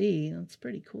women at sea. That's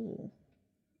pretty cool.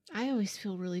 I always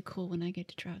feel really cool when I get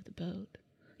to drive the boat.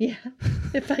 Yeah,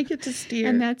 if I get to steer.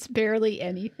 And that's barely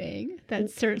anything.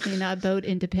 That's certainly not boat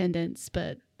independence,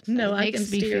 but no, it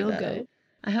makes me feel good.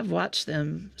 I have watched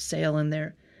them sail and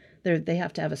they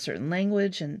have to have a certain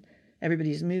language and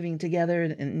everybody's moving together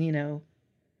and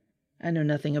I know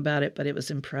nothing about it, but it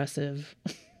was impressive.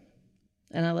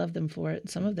 And I love them for it.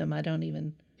 Some of them I don't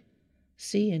even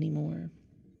see anymore.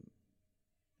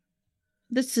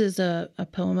 This is a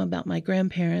poem about my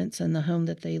grandparents and the home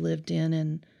that they lived in,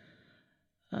 and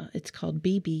it's called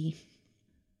BB,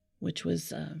 which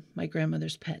was my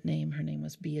grandmother's pet name. Her name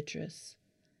was Beatrice,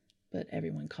 but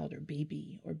everyone called her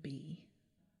BB or B.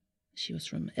 She was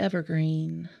from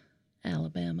Evergreen,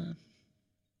 Alabama.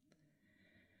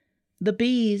 The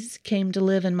bees came to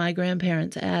live in my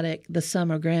grandparents' attic the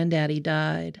summer Granddaddy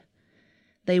died.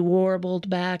 They warbled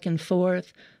back and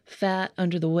forth, fat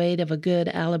under the weight of a good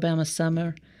Alabama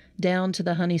summer, down to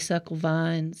the honeysuckle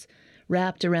vines,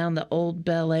 wrapped around the old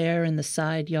Bel Air in the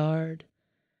side yard.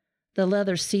 The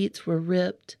leather seats were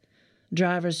ripped,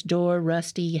 driver's door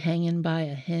rusty, hanging by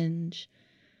a hinge.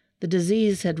 The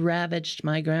disease had ravaged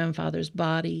my grandfather's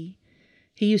body.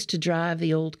 He used to drive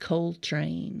the old coal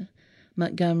train,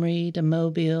 Montgomery to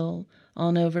Mobile,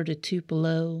 on over to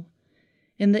Tupelo.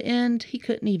 In the end, he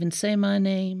couldn't even say my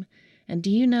name, and do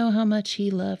you know how much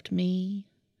he loved me?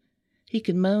 He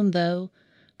could moan, though,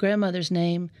 grandmother's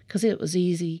name, 'cause it was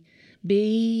easy.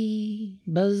 Bee,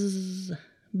 buzz,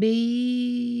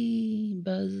 bee,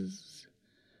 buzz.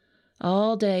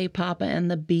 All day, Papa and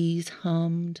the bees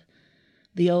hummed.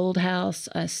 The old house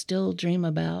I still dream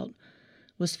about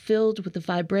was filled with the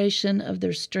vibration of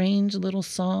their strange little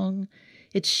song.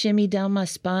 It shimmied down my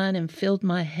spine and filled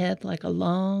my head like a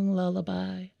long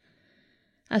lullaby.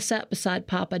 I sat beside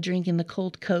Papa drinking the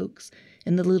cold Cokes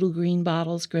in the little green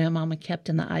bottles Grandmama kept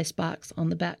in the icebox on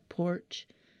the back porch.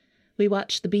 We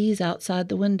watched the bees outside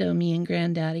the window, me and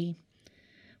Granddaddy,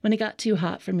 when it got too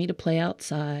hot for me to play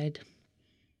outside.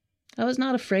 I was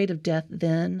not afraid of death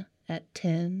then, at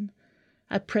 10.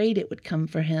 I prayed it would come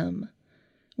for him.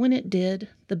 When it did,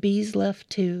 the bees left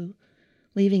too,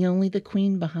 leaving only the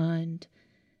queen behind,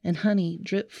 and honey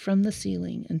dripped from the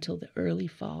ceiling until the early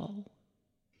fall.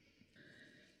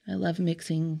 I love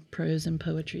mixing prose and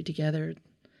poetry together.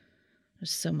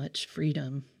 There's so much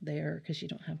freedom there because you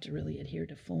don't have to really adhere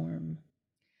to form.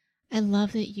 I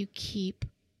love that you keep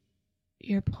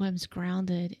your poems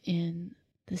grounded in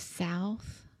the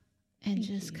South and Thank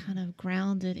just you. kind of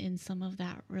grounded in some of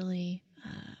that really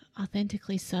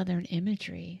authentically Southern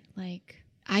imagery. Like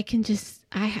I can just,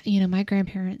 my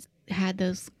grandparents had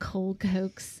those cold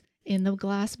Cokes in the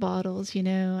glass bottles,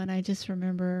 and I just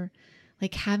remember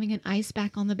like having an ice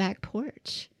back on the back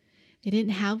porch. They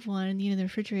didn't have one, the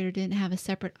refrigerator didn't have a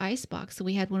separate ice box. So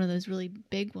we had one of those really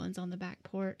big ones on the back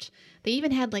porch. They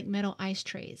even had like metal ice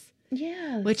trays.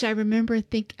 Yeah. Which I remember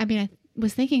I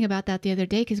was thinking about that the other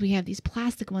day because we have these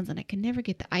plastic ones and I can never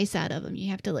get the ice out of them.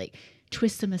 You have to like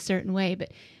twist them a certain way,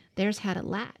 but theirs had a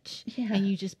latch. Yeah. And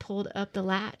you just pulled up the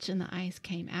latch and the ice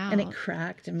came out. And it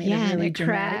cracked and made a really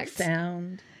dramatic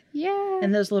sound. Yeah.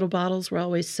 And those little bottles were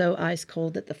always so ice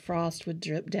cold that the frost would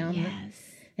drip down. Yes.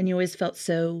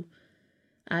 And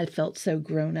I felt so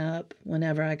grown up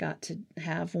whenever I got to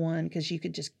have one, because you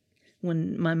could just,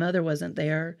 when my mother wasn't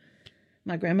there,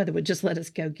 my grandmother would just let us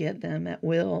go get them at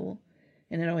will.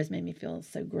 And it always made me feel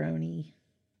so grown-y.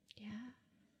 Yeah.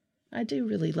 I do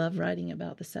really love writing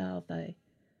about the South. I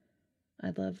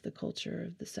love the culture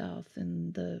of the South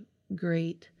and the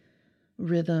great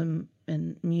rhythm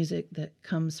and music that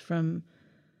comes from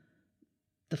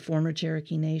the former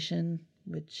Cherokee Nation,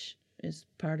 which is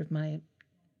part of my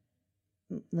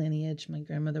lineage. My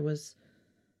grandmother was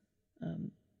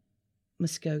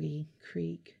Muskogee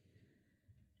Creek,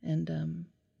 and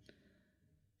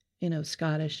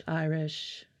Scottish,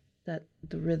 Irish, that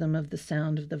the rhythm of the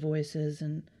sound of the voices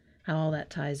and how all that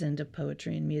ties into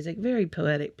poetry and music. Very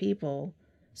poetic people.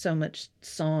 So much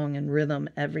song and rhythm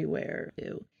everywhere.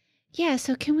 Yeah,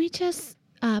 so can we just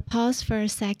pause for a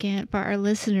second for our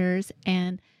listeners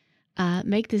and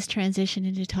make this transition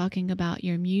into talking about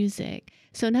your music?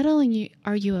 So not only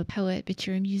are you a poet, but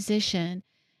you're a musician,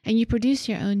 and you produce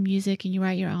your own music and you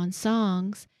write your own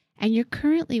songs, and you're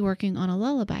currently working on a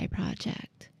lullaby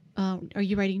project. Are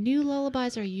you writing new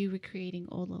lullabies, or are you recreating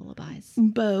old lullabies?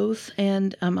 Both,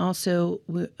 and I'm also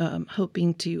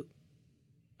hoping to,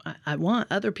 I want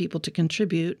other people to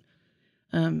contribute.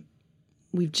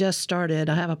 We've just started,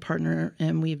 I have a partner,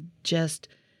 and we've just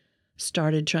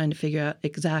started trying to figure out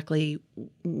exactly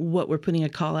what we're putting a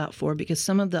call out for, because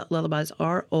some of the lullabies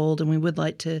are old, and we would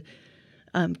like to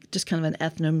just kind of an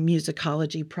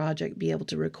ethnomusicology project, be able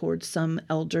to record some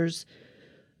elders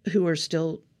who are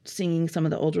still singing some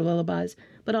of the older lullabies,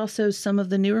 but also some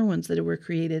of the newer ones that were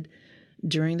created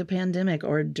during the pandemic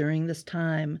or during this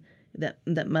time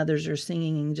that mothers are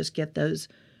singing, and just get those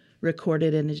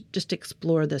recorded and just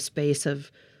explore the space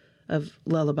of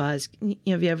lullabies.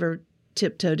 Have you ever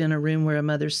tiptoed in a room where a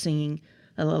mother's singing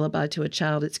a lullaby to a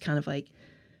child? It's kind of like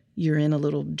you're in a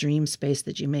little dream space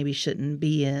that you maybe shouldn't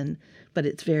be in, but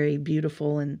it's very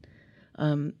beautiful, and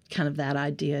kind of that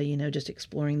idea, just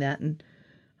exploring that and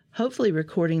hopefully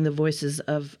recording the voices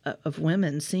of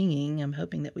women singing. I'm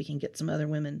hoping that we can get some other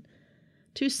women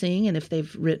to sing, and if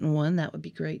they've written one, that would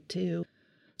be great too.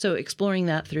 So exploring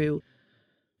that through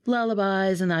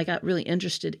lullabies, and I got really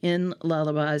interested in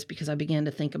lullabies because I began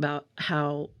to think about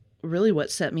how really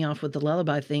what set me off with the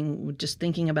lullaby thing, just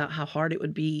thinking about how hard it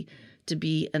would be to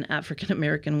be an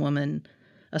African-American woman,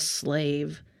 a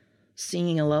slave,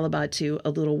 singing a lullaby to a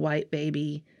little white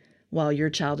baby while your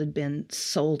child had been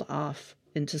sold off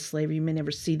into slavery. You may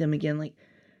never see them again. Like,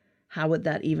 how would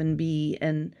that even be?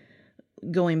 And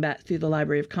going back through the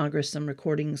Library of Congress, some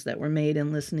recordings that were made,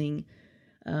 and listening,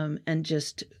 and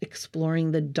just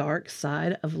exploring the dark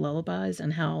side of lullabies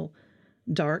and how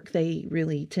dark they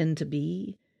really tend to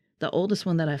be. The oldest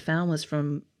one that I found was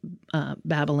from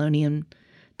Babylonian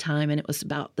time, and it was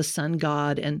about the sun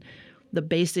god, and the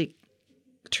basic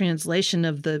translation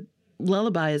of the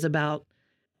lullaby is about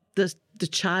the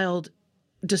child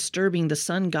disturbing the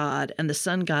sun god, and the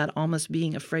sun god almost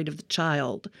being afraid of the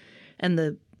child, and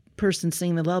the person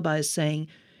singing the lullaby is saying,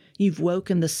 "You've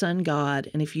woken the sun god,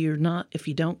 and if you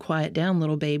don't quiet down,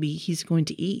 little baby, he's going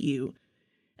to eat you."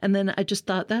 And then I just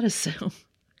thought, that is so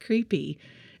creepy.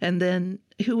 And then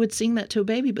who would sing that to a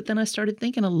baby? But then I started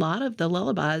thinking a lot of the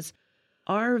lullabies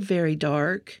are very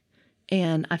dark.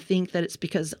 And I think that it's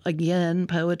because, again,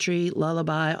 poetry,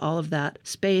 lullaby, all of that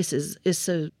space is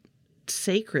so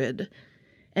sacred.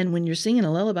 And when you're singing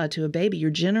a lullaby to a baby, you're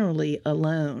generally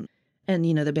alone. And,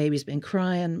 the baby's been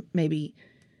crying, maybe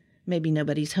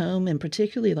nobody's home, and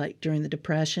particularly like during the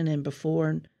Depression and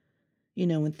before,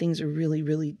 when things are really,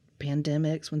 really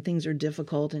pandemics, when things are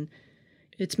difficult, and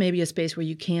it's maybe a space where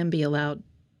you can be allowed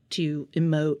to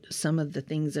emote some of the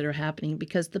things that are happening,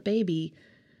 because the baby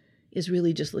is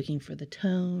really just looking for the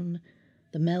tone,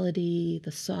 the melody,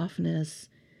 the softness,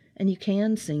 and you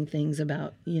can sing things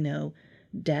about,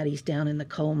 daddy's down in the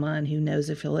coal mine, who knows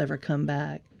if he'll ever come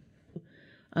back.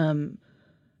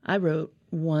 I wrote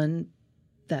one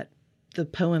that the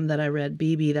poem that I read,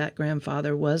 BB, that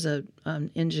grandfather, was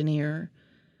an engineer.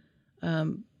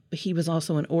 He was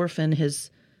also an orphan. His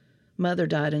mother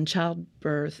died in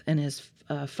childbirth, and his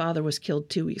father was killed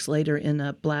 2 weeks later in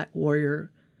a Black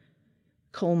Warrior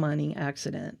coal mining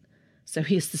accident. So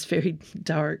he has this very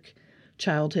dark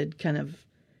childhood kind of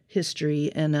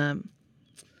history. And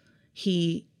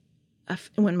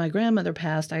when my grandmother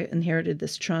passed, I inherited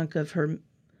this trunk of her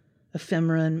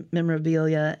ephemera and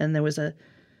memorabilia, and there was a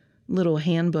little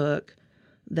handbook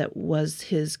that was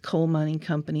his coal mining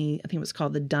company. I think it was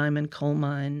called the Diamond Coal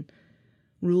Mine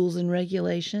Rules and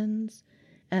Regulations.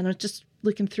 And I was just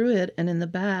looking through it, and in the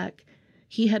back,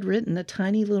 he had written a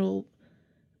tiny little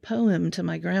poem to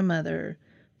my grandmother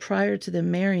prior to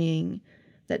them marrying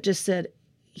that just said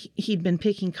he'd been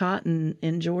picking cotton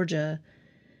in Georgia,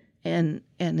 and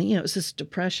you know, it was this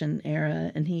Depression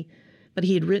era, but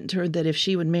he had written to her that if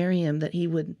she would marry him, that he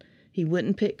wouldn't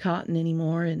pick cotton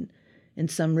anymore in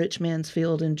some rich man's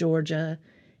field in Georgia,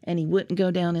 and he wouldn't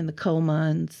go down in the coal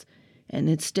mines, and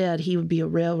instead he would be a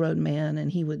railroad man,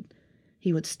 and he would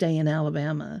stay in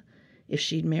Alabama if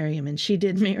she'd marry him. And she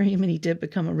did marry him, and he did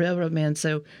become a railroad man.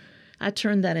 So I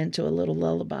turned that into a little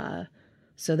lullaby.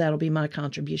 So that'll be my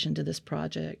contribution to this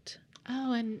project.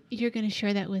 Oh, and you're going to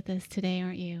share that with us today,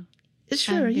 aren't you?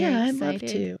 Sure, yeah, I'd love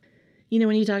to. You know,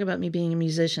 when you talk about me being a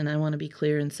musician, I want to be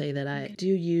clear and say that I do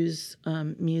use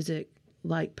music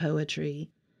like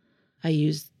poetry. I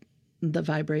use the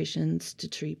vibrations to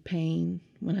treat pain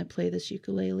when I play this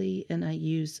ukulele, and I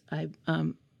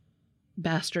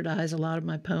bastardize a lot of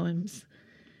my poems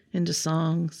into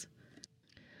songs.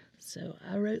 So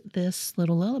I wrote this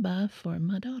little lullaby for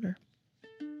my daughter.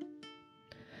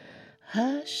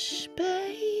 Hush,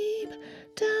 babe,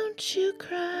 don't you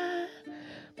cry.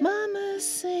 Mama's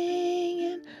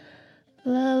singing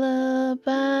lullabies.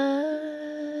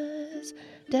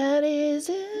 Daddy's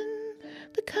in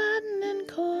the cotton and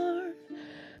corn,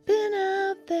 been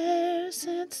out there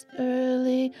since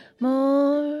early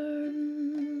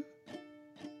morn.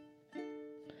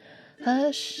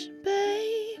 Hush,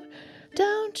 babe,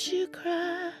 don't you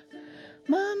cry.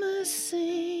 Mama's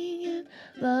singing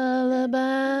lullabies.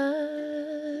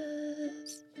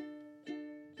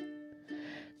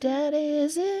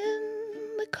 Daddy's in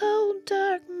the cold,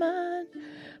 dark mine,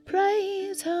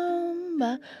 prays home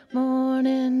by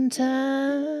morning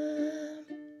time.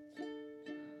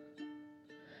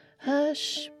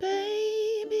 Hush,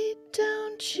 baby,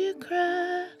 don't you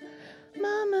cry.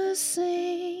 Mama's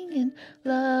singing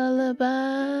lullabies.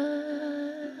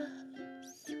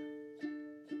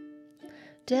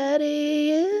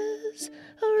 Daddy is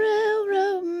a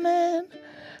railroad man,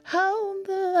 hold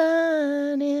the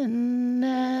line in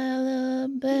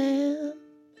Alabama.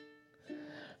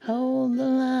 Hold the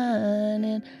line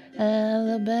in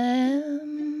Alabama.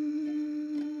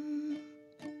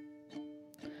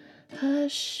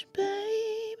 Hush,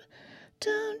 babe,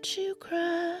 don't you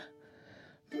cry.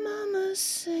 Mama's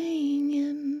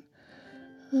singing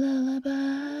lullabies.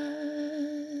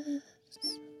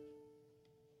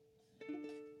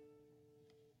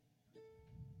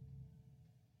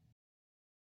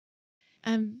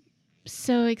 I'm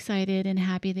so excited and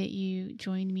happy that you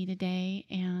joined me today.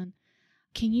 And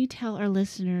can you tell our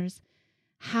listeners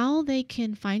how they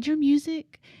can find your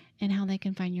music and how they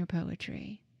can find your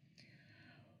poetry?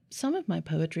 Some of my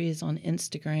poetry is on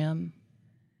Instagram.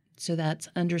 So that's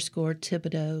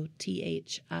 _Thibodeaux,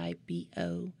 THIBODEAUX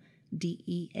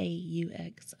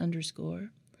 _.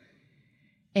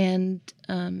 And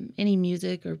any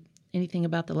music or anything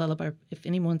about the lullaby, if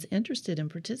anyone's interested in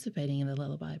participating in the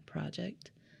Lullaby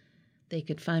Project, they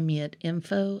could find me at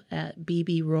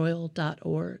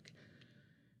info@bbroyal.org.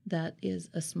 That is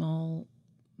a small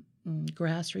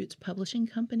grassroots publishing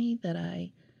company that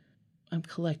I'm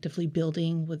collectively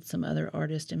building with some other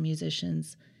artists and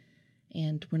musicians.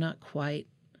 And we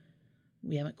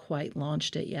haven't quite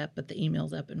launched it yet, but the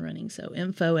email's up and running. So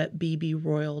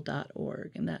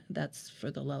info@bbroyal.org. And that's for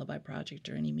the Lullaby Project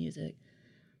or any music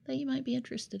that you might be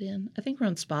interested in. I think we're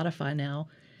on Spotify now.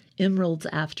 Emeralds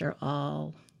After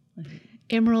All.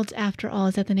 Emeralds After All,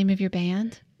 is that the name of your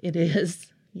band? It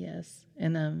is, yes.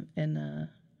 And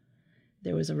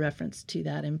there was a reference to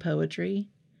that in poetry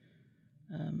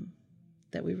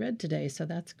that we read today. So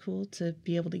that's cool to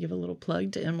be able to give a little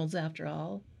plug to Emeralds After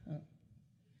All.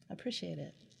 I appreciate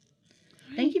it.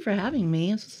 Right. Thank you for having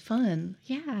me. This was fun.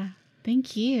 Yeah,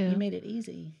 thank you. You made it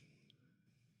easy.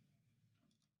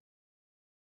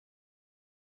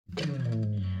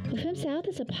 The Femme South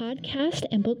is a podcast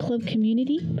and book club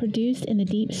community produced in the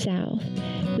Deep South.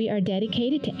 We are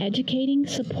dedicated to educating,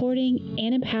 supporting,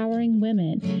 and empowering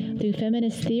women through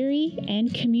feminist theory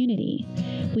and community.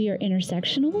 We are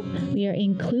intersectional, we are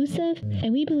inclusive,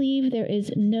 and we believe there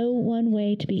is no one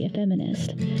way to be a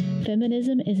feminist.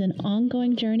 Feminism is an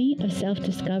ongoing journey of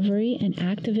self-discovery and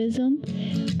activism.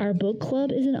 Our book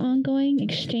club is an ongoing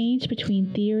exchange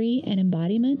between theory and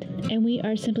embodiment, and we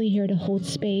are simply here to hold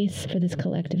space for this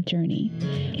collective journey. journey.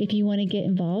 If you want to get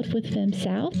involved with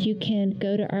FemSouth, you can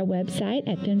go to our website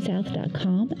at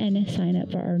femsouth.com and sign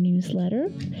up for our newsletter.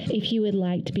 If you would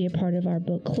like to be a part of our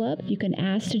book club, you can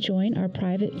ask to join our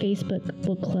private Facebook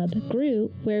book club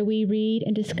group where we read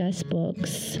and discuss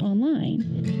books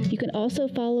online. You can also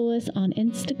follow us on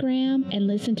Instagram and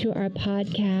listen to our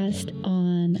podcast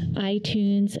on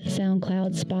iTunes,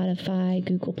 SoundCloud, Spotify,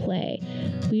 Google Play.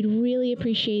 We'd really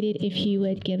appreciate it if you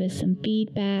would give us some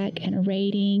feedback and a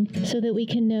rating so that we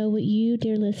can know what you,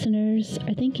 dear listeners,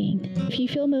 are thinking. If you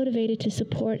feel motivated to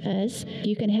support us,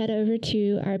 you can head over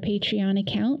to our Patreon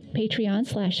account,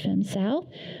 Patreon/FemSouth,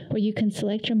 where you can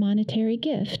select your monetary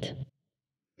gift.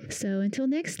 So until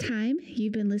next time,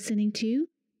 you've been listening to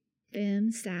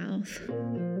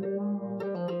FemSouth.